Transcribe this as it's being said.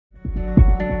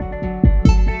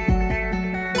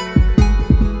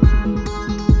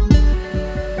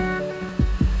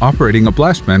Operating a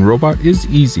Blastman robot is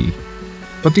easy,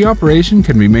 but the operation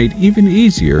can be made even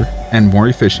easier and more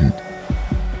efficient.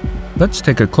 Let's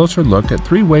take a closer look at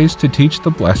 3 ways to teach the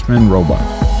Blastman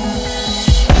robot.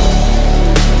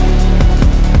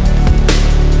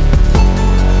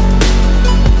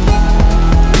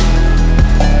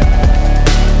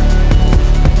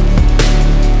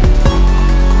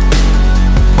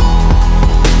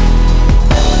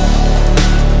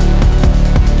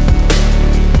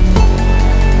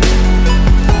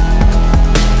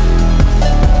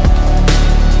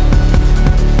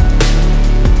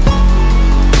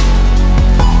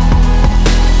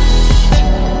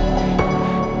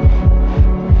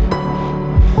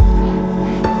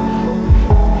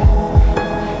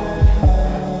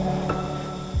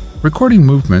 Recording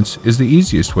movements is the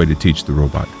easiest way to teach the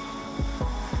robot.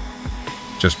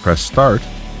 Just press Start,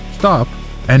 Stop,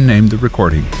 and name the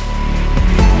recording.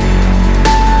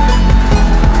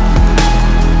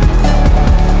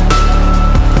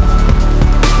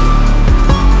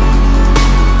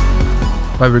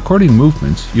 By recording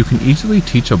movements, you can easily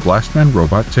teach a Blastman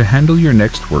robot to handle your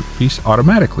next workpiece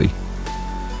automatically.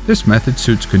 This method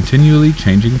suits continually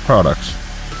changing products.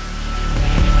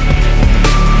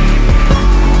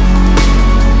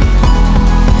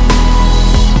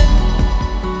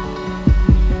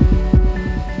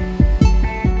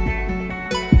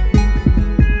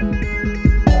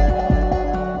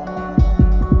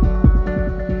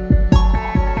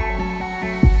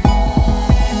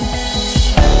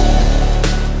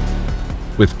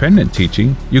 With pendant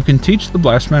teaching, you can teach the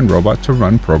Blastman robot to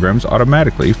run programs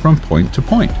automatically from point to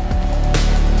point.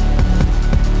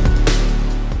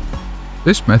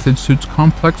 This method suits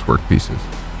complex workpieces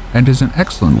and is an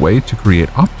excellent way to create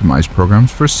optimized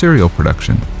programs for serial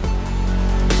production.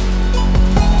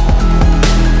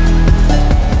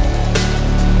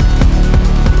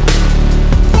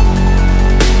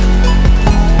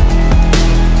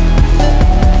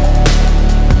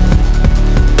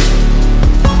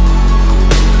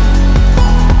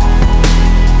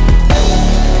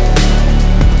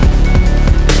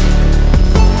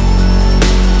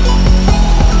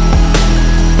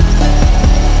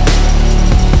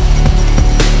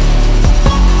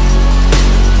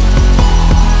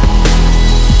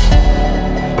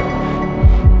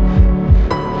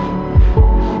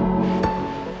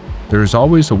 There is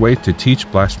always a way to teach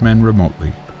Blastman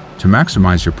remotely. To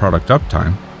maximize your product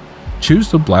uptime, choose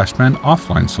the Blastman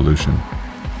offline solution.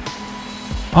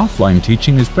 Offline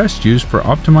teaching is best used for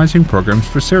optimizing programs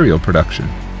for serial production.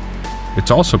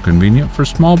 It's also convenient for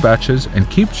small batches and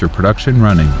keeps your production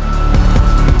running.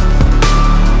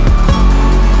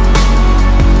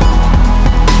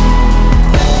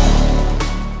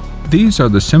 These are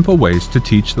the simple ways to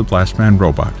teach the Blastman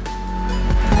robot.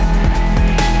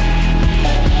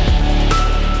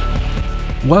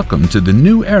 Welcome to the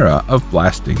new era of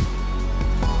blasting.